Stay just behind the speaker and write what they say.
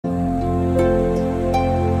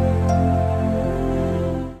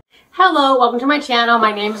Hello, welcome to my channel.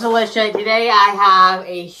 My name is Alicia. Today I have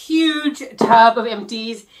a huge tub of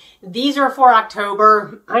empties. These are for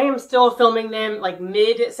October. I am still filming them like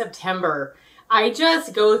mid-September. I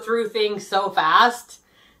just go through things so fast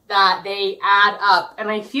that they add up. And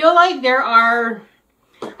I feel like there are,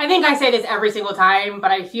 I think I say this every single time, but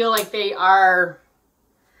I feel like they are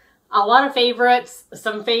a lot of favorites,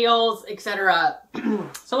 some fails, etc.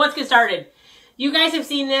 So let's get started. You guys have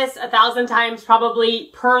seen this 1,000 times probably.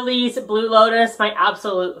 Pearlie's Blue Lotus, my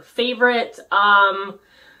absolute favorite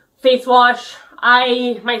face wash.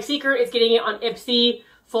 My secret is getting it on Ipsy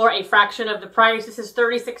for a fraction of the price. This is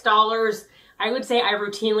 $36. I would say I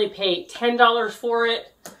routinely pay $10 for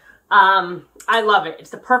it. I love it. It's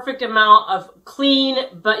the perfect amount of clean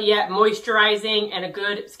but yet moisturizing and a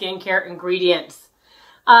good skincare ingredients.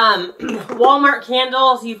 Walmart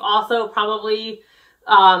candles, you've also probably...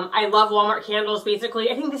 I love Walmart candles, basically.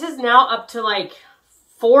 I think this is now up to like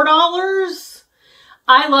 $4.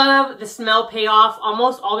 I love the smell payoff.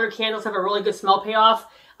 Almost all their candles have a really good smell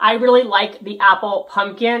payoff. I really like the apple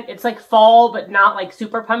pumpkin. It's like fall, but not like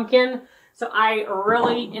super pumpkin. So I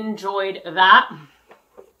really enjoyed that.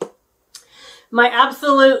 My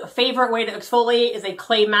absolute favorite way to exfoliate is a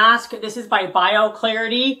clay mask. This is by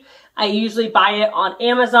Clarity. I usually buy it on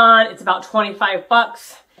Amazon. It's about 25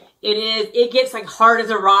 bucks. It gets like hard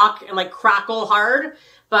as a rock and like crackle hard,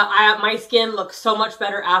 but my skin looks so much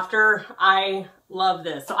better after. I love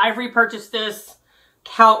this. So I've repurchased this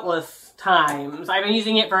countless times. I've been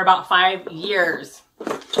using it for about 5 years.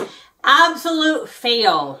 Absolute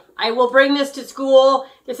fail. I will bring this to school.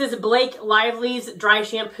 This is Blake Lively's dry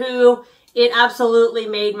shampoo. It absolutely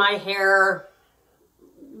made my hair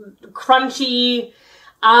crunchy.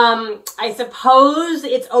 I suppose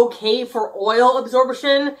it's okay for oil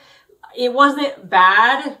absorption. It wasn't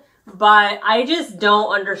bad, but I just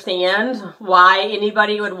don't understand why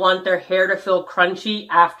anybody would want their hair to feel crunchy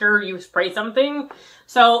after you spray something.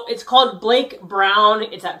 So it's called Blake Brown.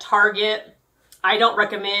 It's at Target. I don't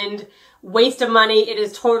recommend. Waste of money. It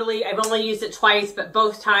is totally, I've only used it twice, but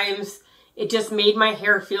both times it just made my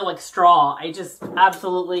hair feel like straw. I just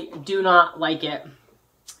absolutely do not like it.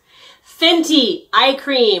 Fenty eye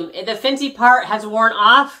cream. The Fenty part has worn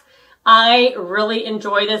off. I really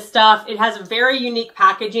enjoy this stuff. It has very unique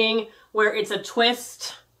packaging where it's a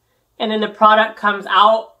twist and then the product comes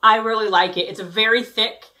out. I really like it. It's very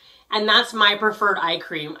thick and that's my preferred eye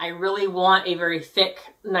cream. I really want a very thick,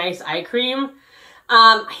 nice eye cream.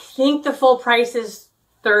 I think the full price is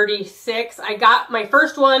 $36. I got my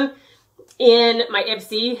first one in my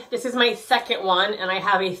Ipsy. This is my second one and I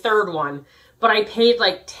have a third one. But I paid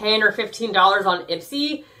like $10 or $15 on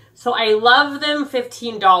Ipsy. So I love them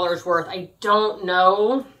 $15 worth. I don't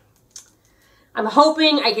know. I'm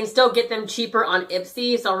hoping I can still get them cheaper on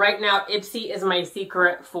Ipsy. So right now, Ipsy is my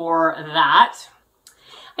secret for that.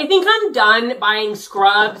 I think I'm done buying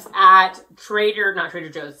scrubs at not Trader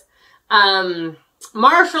Joe's,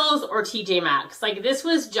 Marshall's or TJ Maxx. Like this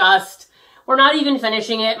was just, we're not even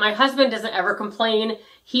finishing it. My husband doesn't ever complain.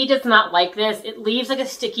 He does not like this. It leaves like a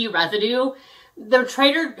sticky residue.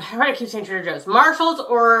 I keep saying Trader Joe's. Marshall's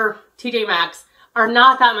or TJ Maxx are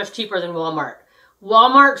not that much cheaper than Walmart.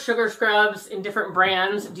 Walmart sugar scrubs in different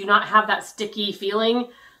brands do not have that sticky feeling.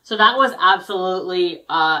 So that was absolutely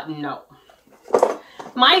no.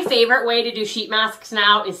 My favorite way to do sheet masks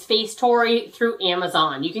now is Face Tory through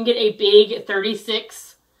Amazon. You can get a big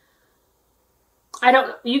 36.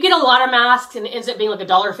 You get a lot of masks and it ends up being like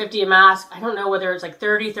 $1.50 a mask. I don't know whether it's like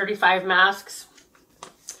 30, 35 masks.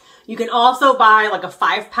 You can also buy like a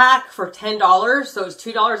 5-pack for $10, so it's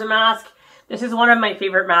 $2 a mask. This is one of my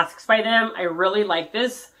favorite masks by them. I really like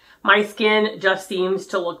this. My skin just seems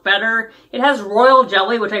to look better. It has royal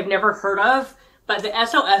jelly, which I've never heard of, but the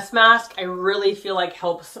SOS mask I really feel like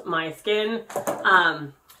helps my skin.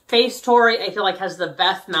 Face Tory I feel like has the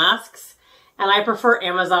best masks, and I prefer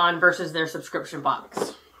Amazon versus their subscription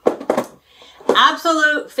box.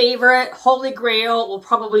 Absolute favorite, Holy Grail, will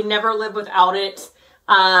probably never live without it.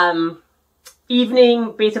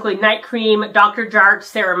 Evening, basically night cream, Dr. Jart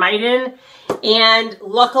Ceramidin. And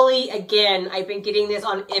luckily, again, I've been getting this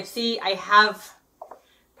on Ipsy. I have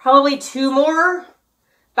probably 2 more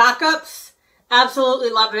backups. Absolutely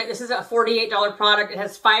love it. This is a $48 product. It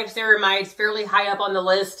has 5 ceramides, fairly high up on the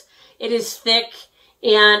list. It is thick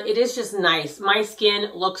and it is just nice. My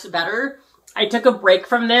skin looks better. I took a break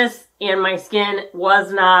from this and my skin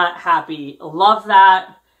was not happy. Love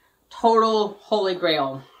that. Total Holy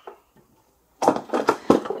Grail.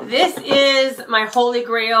 This is my Holy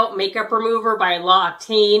Grail makeup remover by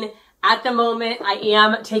L'Occitane. At the moment, I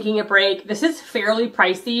am taking a break. This is fairly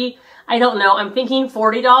pricey. I don't know. I'm thinking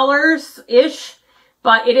 $40-ish.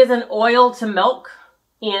 but it is an oil to milk.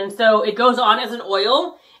 And so it goes on as an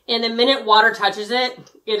oil, and the minute water touches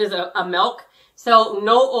it, it is a milk. So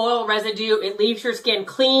no oil residue. It leaves your skin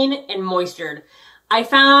clean and moistured. I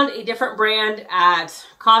found a different brand at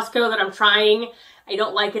Costco that I'm trying. I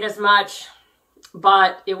don't like it as much,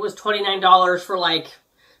 but it was $29 for like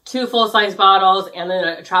 2 full-size bottles and then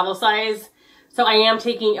a travel size. So I am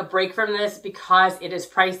taking a break from this because it is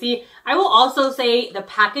pricey. I will also say the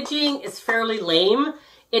packaging is fairly lame.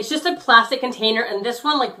 It's just a plastic container, and this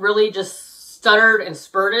one like really just stuttered and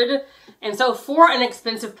spurted. And so for an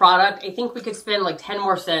expensive product, I think we could spend like 10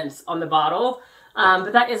 more cents on the bottle.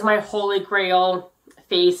 But that is my Holy Grail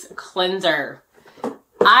face cleanser.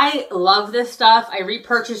 I love this stuff. I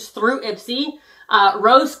repurchased through Ipsy.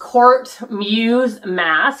 Rose Quartz Muse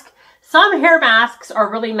Mask. Some hair masks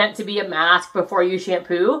are really meant to be a mask before you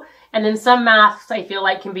shampoo. And then some masks I feel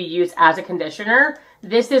like can be used as a conditioner.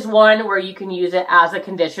 This is one where you can use it as a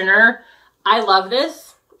conditioner. I love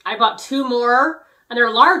this. I bought 2 more, and they're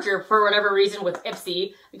larger for whatever reason with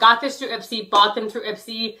Ipsy. I got this through Ipsy, bought them through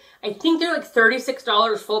Ipsy. I think they're like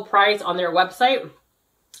 $36 full price on their website.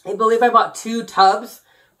 I believe I bought 2 tubs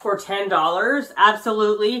for $10.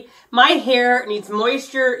 Absolutely. My hair needs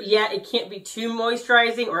moisture, yet it can't be too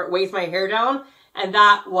moisturizing or it weighs my hair down. And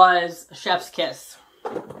that was chef's kiss.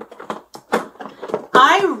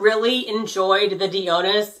 I really enjoyed the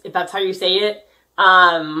Dionys, if that's how you say it,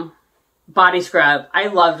 body scrub. I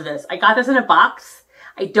loved this. I got this in a box.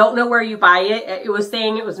 I don't know where you buy it. It was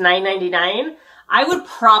saying it was $9.99. I would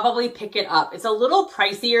probably pick it up. It's a little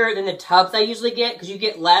pricier than the tubs I usually get because you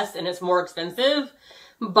get less and it's more expensive.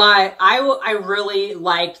 But I really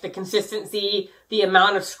liked the consistency, the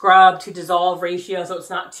amount of scrub to dissolve ratio so it's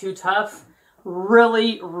not too tough.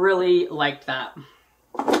 Really, really liked that.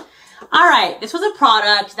 All right, this was a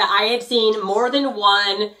product that I had seen more than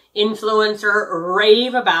one influencer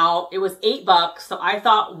rave about. It was $8, so I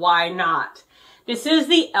thought, why not? This is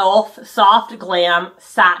the e.l.f. Soft Glam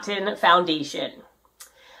Satin Foundation.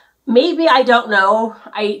 Maybe I don't know.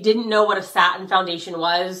 I didn't know what a satin foundation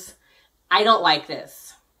was. I don't like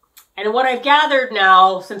this. And what I've gathered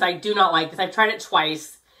now, since I do not like this, I've tried it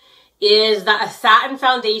twice, is that a satin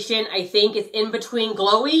foundation, I think, is in between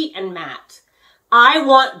glowy and matte. I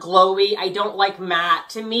want glowy. I don't like matte.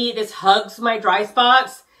 To me, this hugs my dry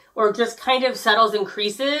spots or just kind of settles in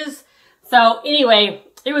creases. So anyway,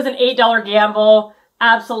 it was an $8 gamble.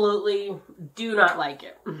 Absolutely do not like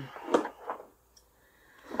it.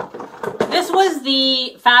 This was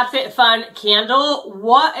the FabFitFun candle.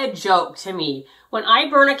 What a joke to me. When I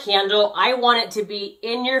burn a candle, I want it to be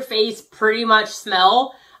in your face, pretty much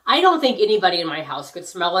smell. I don't think anybody in my house could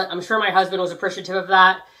smell it. I'm sure my husband was appreciative of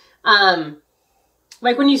that.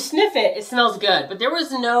 Like when you sniff it, it smells good, but there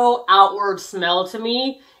was no outward smell to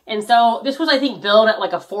me. And so this was, I think, billed at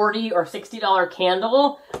like a $40 or $60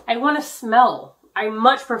 candle. I want to smell. I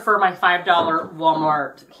much prefer my $5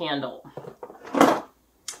 Walmart candle.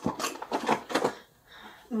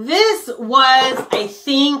 This was, I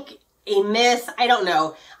think, a miss. I don't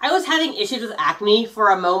know. I was having issues with acne for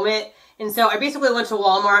a moment. And so I basically went to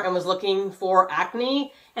Walmart and was looking for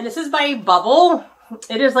acne. And this is by Bubble.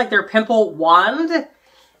 It is like their pimple wand.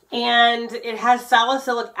 And it has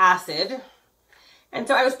salicylic acid. And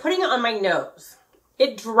so I was putting it on my nose.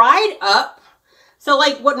 It dried up. So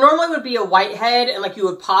like what normally would be a whitehead and like you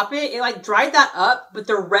would pop it, it like dried that up, but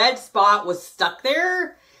the red spot was stuck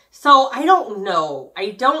there. So I don't know.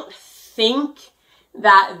 I don't think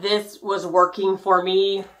that this was working for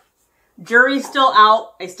me. Jury's still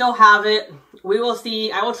out. I still have it. We will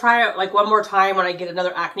see. I will try it like one more time when I get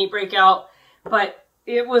another acne breakout, but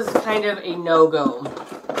it was kind of a no-go.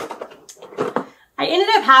 I ended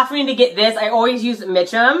up having to get this. I always use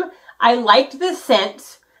Mitchum. I liked the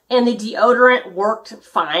scent and the deodorant worked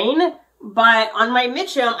fine, but on my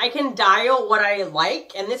Mitchum, I can dial what I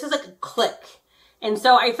like, and this is like a click. And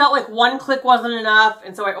so I felt like 1 click wasn't enough,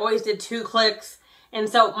 and so I always did 2 clicks. And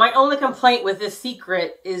so my only complaint with this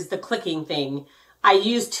secret is the clicking thing. I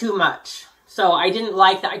used too much. So I didn't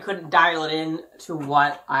like that I couldn't dial it in to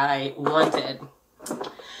what I wanted.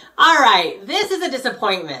 All right, this is a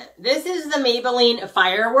disappointment. This is the Maybelline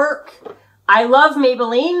Firework. I love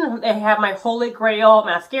Maybelline. They have my Holy Grail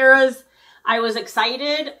mascaras. I was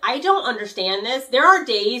excited. I don't understand this. There are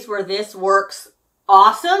days where this works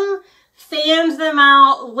awesome, fans them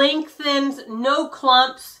out, lengthens, no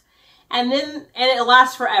clumps, and it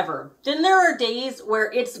lasts forever. Then there are days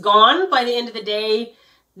where it's gone by the end of the day.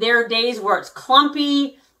 There are days where it's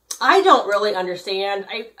clumpy. I don't really understand.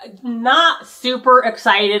 I'm not super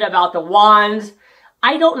excited about the wand.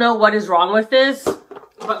 I don't know what is wrong with this,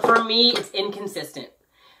 but for me, it's inconsistent.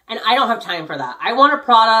 And I don't have time for that. I want a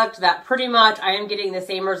product that pretty much I am getting the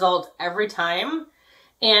same results every time.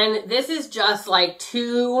 And this is just like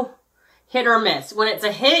too hit or miss. When it's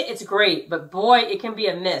a hit, it's great, but boy, it can be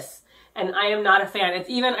a miss. And I am not a fan. I've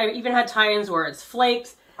even had times where it's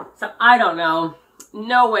flaked. So I don't know.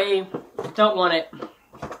 No way. Don't want it.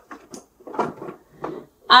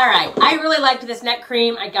 All right. I really liked this neck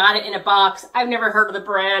cream. I got it in a box. I've never heard of the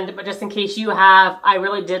brand, but just in case you have, I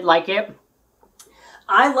really did like it.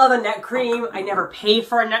 I love a neck cream. I never pay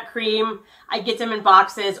for a neck cream. I get them in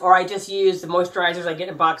boxes, or I just use the moisturizers I get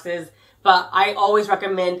in boxes. But I always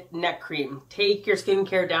recommend neck cream. Take your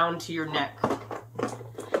skincare down to your neck.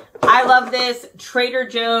 I love this Trader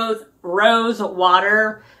Joe's Rose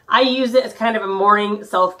Water. I use it as kind of a morning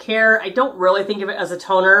self-care. I don't really think of it as a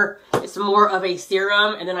toner. It's more of a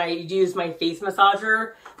serum, and then I use my face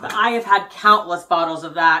massager. But I have had countless bottles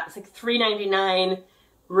of that. It's like $3.99.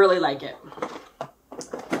 Really like it.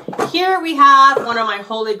 Here we have one of my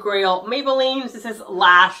Holy Grail Maybellines. This is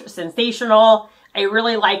Lash Sensational. I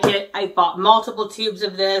really like it. I bought multiple tubes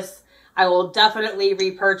of this. I will definitely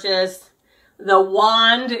repurchase. The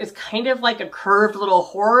wand is kind of like a curved little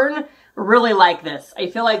horn. Really like this. I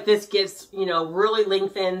feel like this gets, you know, really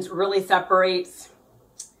lengthens, really separates.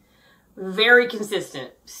 Very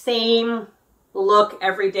consistent. Same look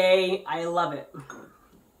every day. I love it.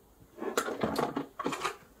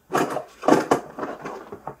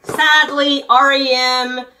 Sadly,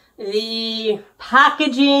 REM, the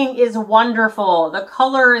packaging is wonderful. The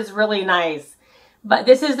color is really nice. But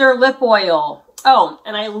this is their lip oil. Oh,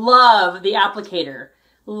 and I love the applicator.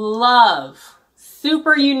 Love.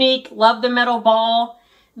 Super unique. Love the metal ball.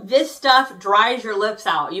 This stuff dries your lips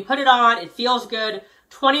out. You put it on, it feels good.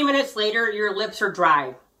 20 minutes later, your lips are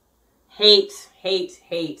dry. Hate, hate,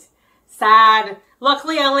 hate. Sad.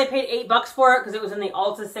 Luckily, I only paid $8 for it because it was in the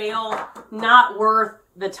Ulta sale. Not worth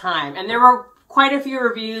the time. And there were quite a few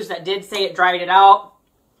reviews that did say it dried it out.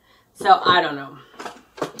 So, I don't know.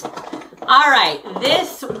 All right.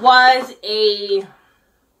 This was a...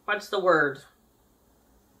 What's the word?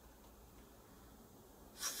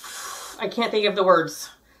 I can't think of the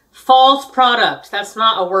words. False product. That's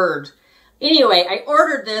not a word. Anyway, I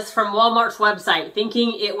ordered this from Walmart's website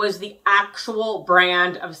thinking it was the actual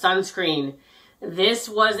brand of sunscreen. This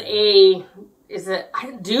was a, is it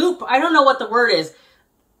a dupe? I don't know what the word is.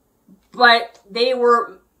 But they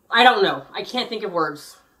were, I don't know. I can't think of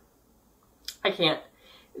words. I can't.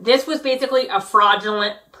 This was basically a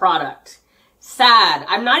fraudulent product. Sad.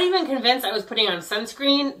 I'm not even convinced I was putting on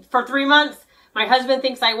sunscreen for 3 months. My husband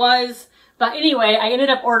thinks I was. But anyway, I ended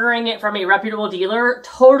up ordering it from a reputable dealer.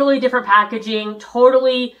 Totally different packaging,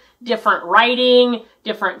 totally different writing,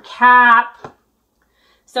 different cap.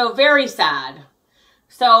 So very sad.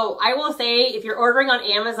 So I will say, if you're ordering on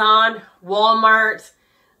Amazon, Walmart,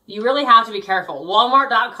 you really have to be careful.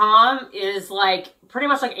 Walmart.com is like pretty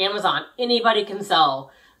much like Amazon. Anybody can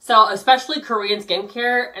sell. So especially Korean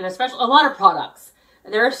skincare and especially a lot of products.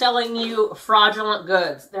 They're selling you fraudulent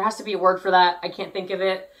goods. There has to be a word for that. I can't think of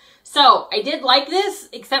it. So I did like this,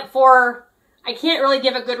 except for I can't really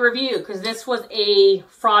give a good review because this was a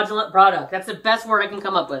fraudulent product. That's the best word I can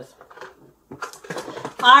come up with.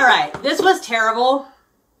 All right. This was terrible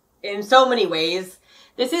in so many ways.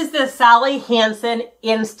 This is the Sally Hansen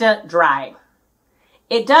Insta Dry.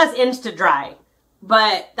 It does Insta Dry,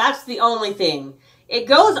 but that's the only thing. It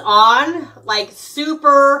goes on like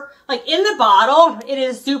super, like in the bottle, it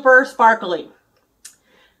is super sparkly.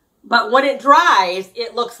 But when it dries,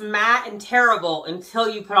 it looks matte and terrible until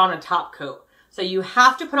you put on a top coat. So you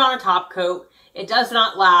have to put on a top coat. It does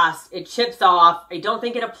not last. It chips off. I don't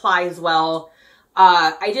think it applies well.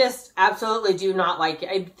 I just absolutely do not like it.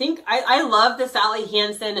 I think I love the Sally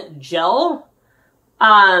Hansen gel.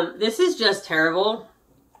 This is just terrible.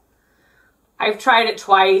 I've tried it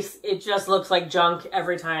twice. It just looks like junk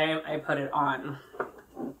every time I put it on.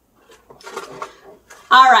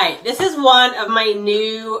 All right, this is one of my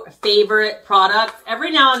new favorite products.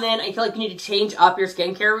 Every now and then, I feel like you need to change up your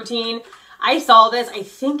skincare routine. I saw this. I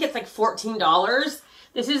think it's like $14.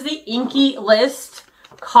 This is the Inky List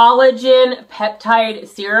Collagen Peptide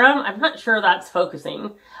Serum. I'm not sure that's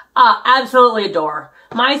focusing. Absolutely adore.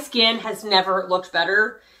 My skin has never looked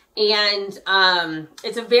better. And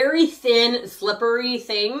it's a very thin, slippery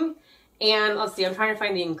thing. And let's see, I'm trying to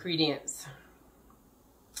find the ingredients.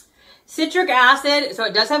 Citric acid, so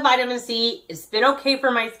it does have vitamin C. It's been okay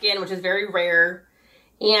for my skin, which is very rare.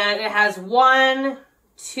 And it has 1,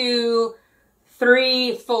 2,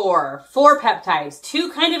 3, 4. 4 peptides.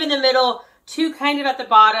 2 kind of in the middle, 2 kind of at the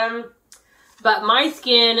bottom. But my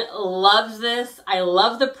skin loves this. I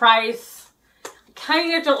love the price. I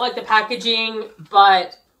kind of don't like the packaging,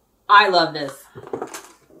 but I love this.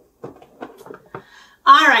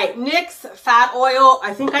 All right, NYX Fat Oil.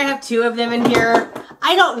 I think I have 2 of them in here.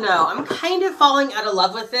 I don't know. I'm kind of falling out of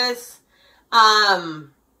love with this. I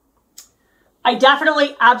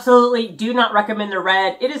definitely, absolutely do not recommend the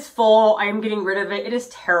red. It is full. I am getting rid of it. It is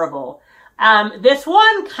terrible. This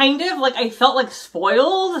one kind of like, I felt like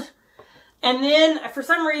spoiled. And then for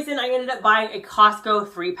some reason, I ended up buying a Costco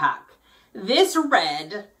 3-pack. This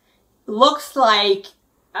red looks like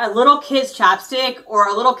a little kid's chapstick, or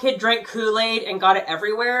a little kid drank Kool-Aid and got it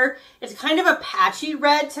everywhere. It's kind of a patchy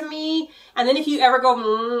red to me. And then if you ever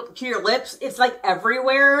go to your lips, it's like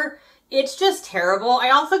everywhere. It's just terrible.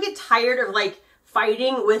 I also get tired of like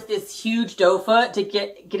fighting with this huge doe foot to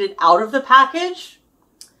get it out of the package.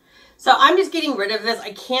 So I'm just getting rid of this.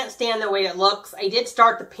 I can't stand the way it looks. I did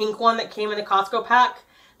start the pink one that came in the Costco pack.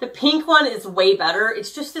 The pink one is way better.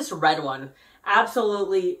 It's just this red one.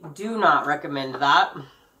 Absolutely do not recommend that.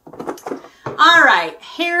 All right,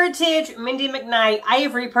 Heritage Mindy McKnight. I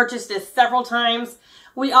have repurchased this several times.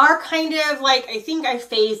 We are kind of like, I think I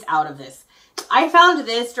phased out of this. I found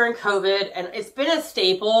this during COVID, and it's been a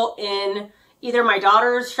staple in either my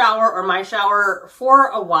daughter's shower or my shower for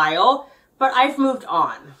a while, but I've moved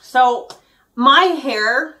on. So my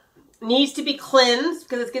hair needs to be cleansed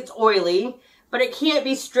because it gets oily, but it can't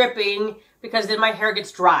be stripping because then my hair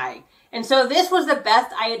gets dry. And so this was the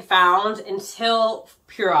best I had found until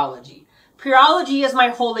Pureology. Pureology is my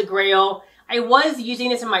holy grail. I was using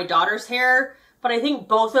this in my daughter's hair, but I think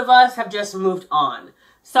both of us have just moved on.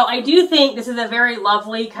 So I do think this is a very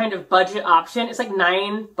lovely kind of budget option. It's like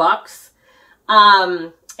 $9.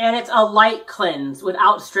 And it's a light cleanse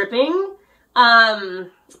without stripping.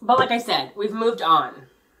 But like I said, we've moved on.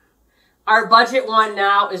 Our budget one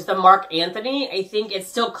now is the Marc Anthony. I think it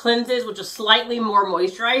still cleanses, which is slightly more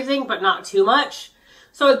moisturizing, but not too much.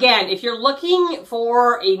 So again, if you're looking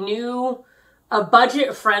for a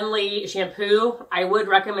budget-friendly shampoo, I would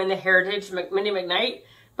recommend the Heritage Mindy McKnight.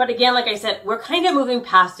 But again, like I said, we're kind of moving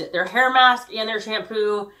past it. Their hair mask and their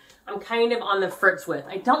shampoo, I'm kind of on the fritz with.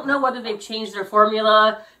 I don't know whether they've changed their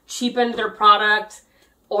formula, cheapened their product,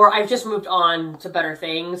 or I've just moved on to better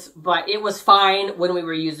things, but it was fine when we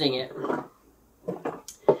were using it.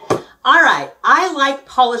 All right, I like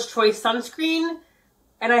Paula's Choice sunscreen,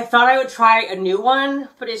 and I thought I would try a new one,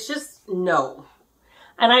 but it's just no.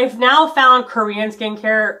 And I've now found Korean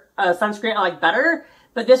skincare sunscreen I like better,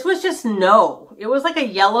 but this was just no. It was like a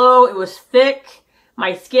yellow, it was thick,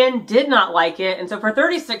 my skin did not like it, and so for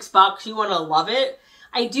 36 bucks, you wanna love it.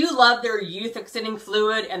 I do love their Youth Extending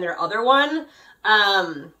Fluid and their other one,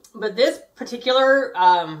 but this particular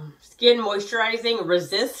skin moisturizing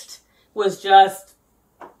Resist was just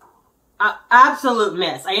an absolute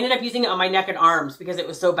miss. I ended up using it on my neck and arms because it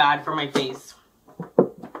was so bad for my face.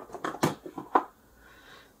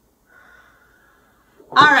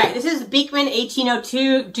 All right, this is Beekman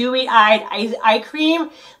 1802 Dewy Eyed Eye Cream.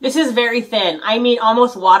 This is very thin. I mean,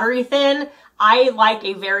 almost watery thin. I like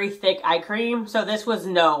a very thick eye cream, so this was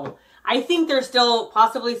no. I think there's still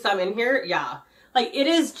possibly some in here. Yeah. Like, it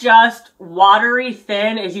is just watery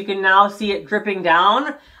thin, as you can now see it dripping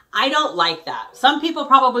down. I don't like that. Some people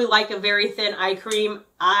probably like a very thin eye cream.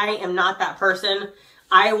 I am not that person.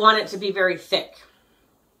 I want it to be very thick.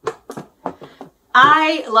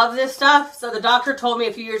 I love this stuff. So the doctor told me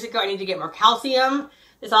a few years ago I need to get more calcium.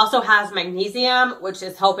 This also has magnesium, which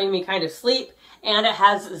is helping me kind of sleep. And it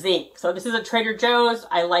has zinc. So this is a Trader Joe's.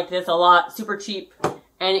 I like this a lot. Super cheap.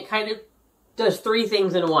 And it kind of does 3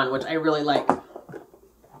 things in one, which I really like.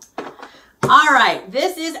 All right,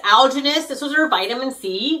 this is Algenist. This was her vitamin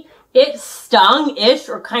C. It stung-ish,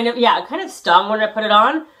 or kind of, yeah, it kind of stung when I put it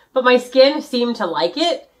on, but my skin seemed to like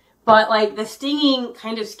it. But like the stinging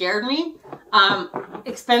kind of scared me.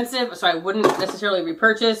 Expensive, so I wouldn't necessarily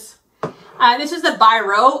repurchase. This is the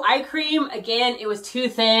Biro eye cream. Again, it was too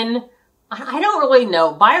thin. I don't really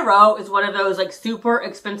know. Biro is one of those like super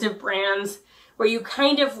expensive brands where you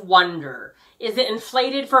kind of wonder, is it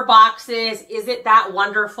inflated for boxes? Is it that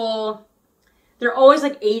wonderful? They're always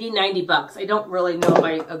like 80, 90 bucks. I don't really know if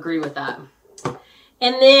I agree with that.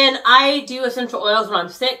 And then I do essential oils when I'm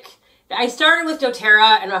sick. I started with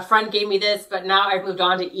doTERRA and a friend gave me this, but now I've moved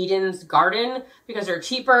on to Eden's Garden because they're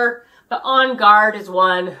cheaper. But On Guard is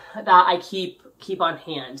one that I keep on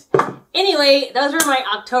hand. Anyway, those are my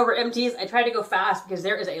October empties. I try to go fast because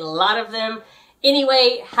there is a lot of them.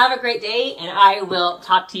 Anyway, have a great day and I will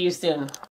talk to you soon.